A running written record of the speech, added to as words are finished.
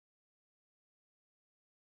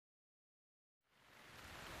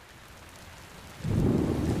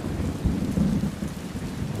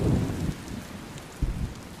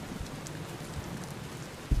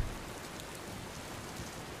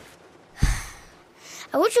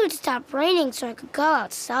I wish it would stop raining so I could go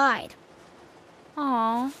outside.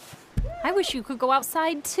 Aw, I wish you could go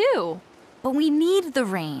outside too. But we need the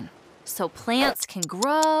rain so plants can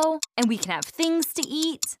grow and we can have things to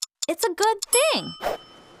eat. It's a good thing.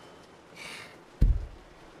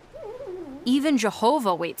 Even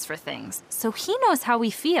Jehovah waits for things, so he knows how we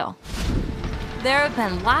feel. There have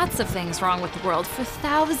been lots of things wrong with the world for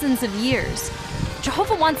thousands of years.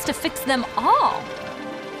 Jehovah wants to fix them all.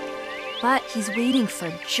 But he's waiting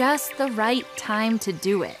for just the right time to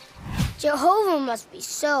do it. Jehovah must be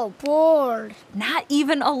so bored. Not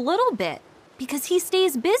even a little bit, because he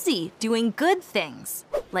stays busy doing good things,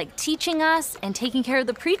 like teaching us and taking care of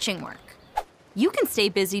the preaching work. You can stay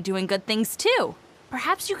busy doing good things too.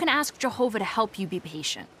 Perhaps you can ask Jehovah to help you be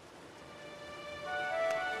patient.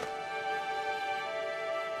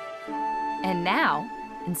 And now,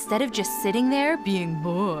 instead of just sitting there being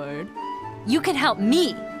bored, you can help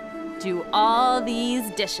me do all these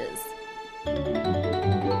dishes.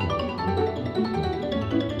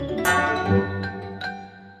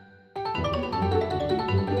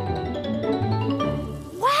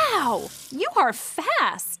 Wow, you are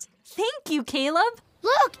fast. Thank you, Caleb.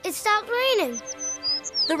 Look, it stopped raining.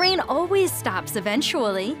 The rain always stops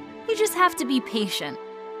eventually. You just have to be patient.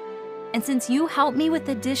 And since you helped me with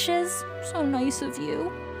the dishes, so nice of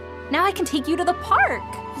you, now I can take you to the park.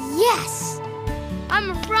 Yes!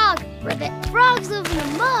 I'm a frog, where the frogs live in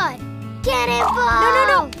the mud. Get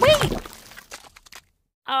No, involved! wait!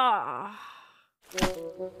 Ah.